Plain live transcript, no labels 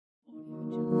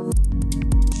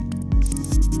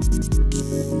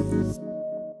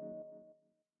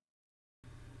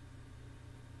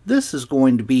This is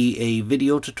going to be a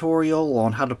video tutorial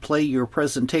on how to play your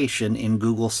presentation in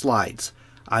Google Slides.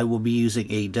 I will be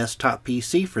using a desktop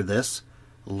PC for this.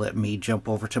 Let me jump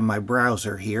over to my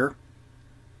browser here.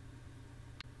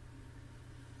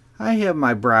 I have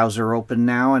my browser open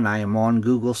now and I am on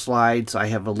Google Slides. I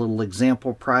have a little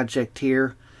example project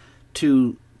here.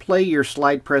 To play your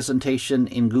slide presentation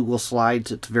in Google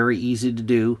Slides, it's very easy to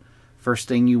do. First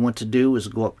thing you want to do is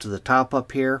go up to the top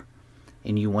up here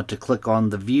and you want to click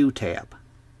on the View tab.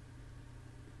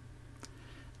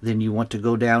 Then you want to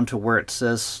go down to where it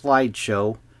says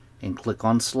Slideshow and click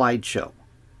on Slideshow.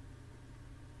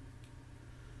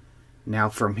 Now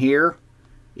from here,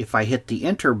 if I hit the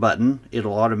Enter button,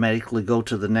 it'll automatically go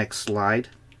to the next slide.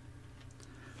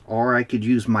 Or I could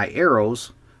use my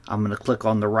arrows. I'm going to click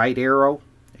on the right arrow.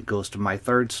 It goes to my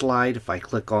third slide. If I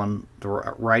click on the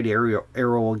right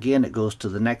arrow again, it goes to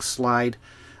the next slide.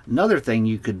 Another thing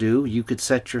you could do, you could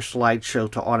set your slideshow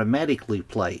to automatically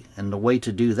play. And the way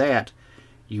to do that,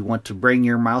 you want to bring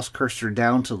your mouse cursor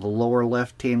down to the lower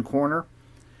left-hand corner.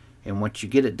 And once you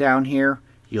get it down here,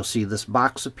 you'll see this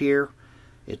box appear.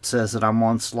 It says that I'm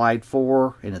on slide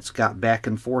 4 and it's got back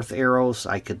and forth arrows.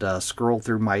 I could scroll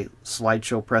through my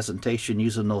slideshow presentation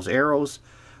using those arrows,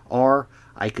 or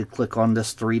I could click on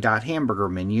this 3-dot hamburger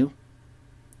menu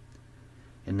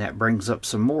and that brings up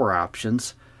some more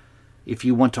options. If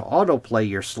you want to autoplay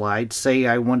your slides, say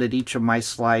I wanted each of my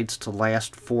slides to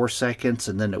last 4 seconds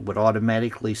and then it would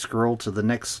automatically scroll to the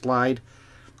next slide,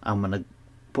 I'm going to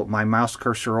put my mouse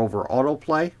cursor over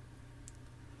autoplay.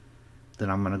 Then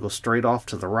I'm going to go straight off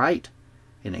to the right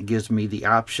and it gives me the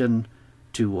option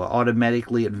to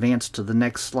automatically advance to the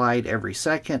next slide every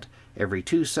second, every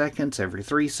 2 seconds, every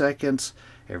 3 seconds,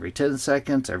 every 10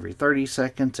 seconds, every 30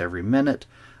 seconds, every minute.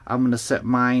 I'm going to set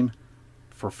mine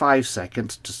for 5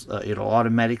 seconds. It'll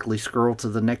automatically scroll to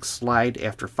the next slide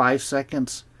after 5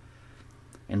 seconds.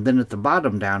 And then at the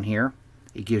bottom down here,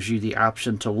 it gives you the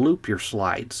option to loop your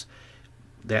slides.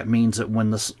 That means that when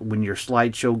your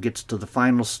slideshow gets to the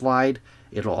final slide,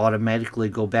 it'll automatically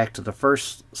go back to the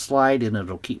first slide and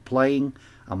it'll keep playing.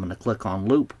 I'm going to click on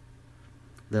loop.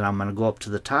 Then I'm going to go up to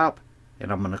the top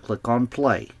and I'm going to click on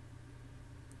play.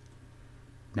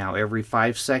 Now every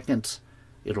 5 seconds,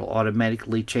 it'll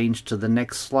automatically change to the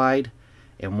next slide,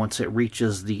 and once it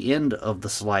reaches the end of the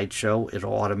slideshow,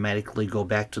 it'll automatically go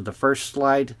back to the first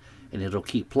slide and it'll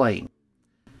keep playing.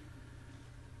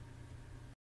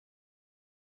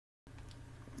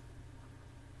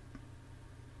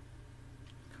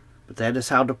 But that is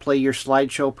how to play your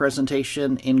slideshow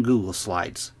presentation in Google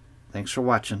Slides. Thanks for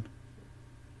watching.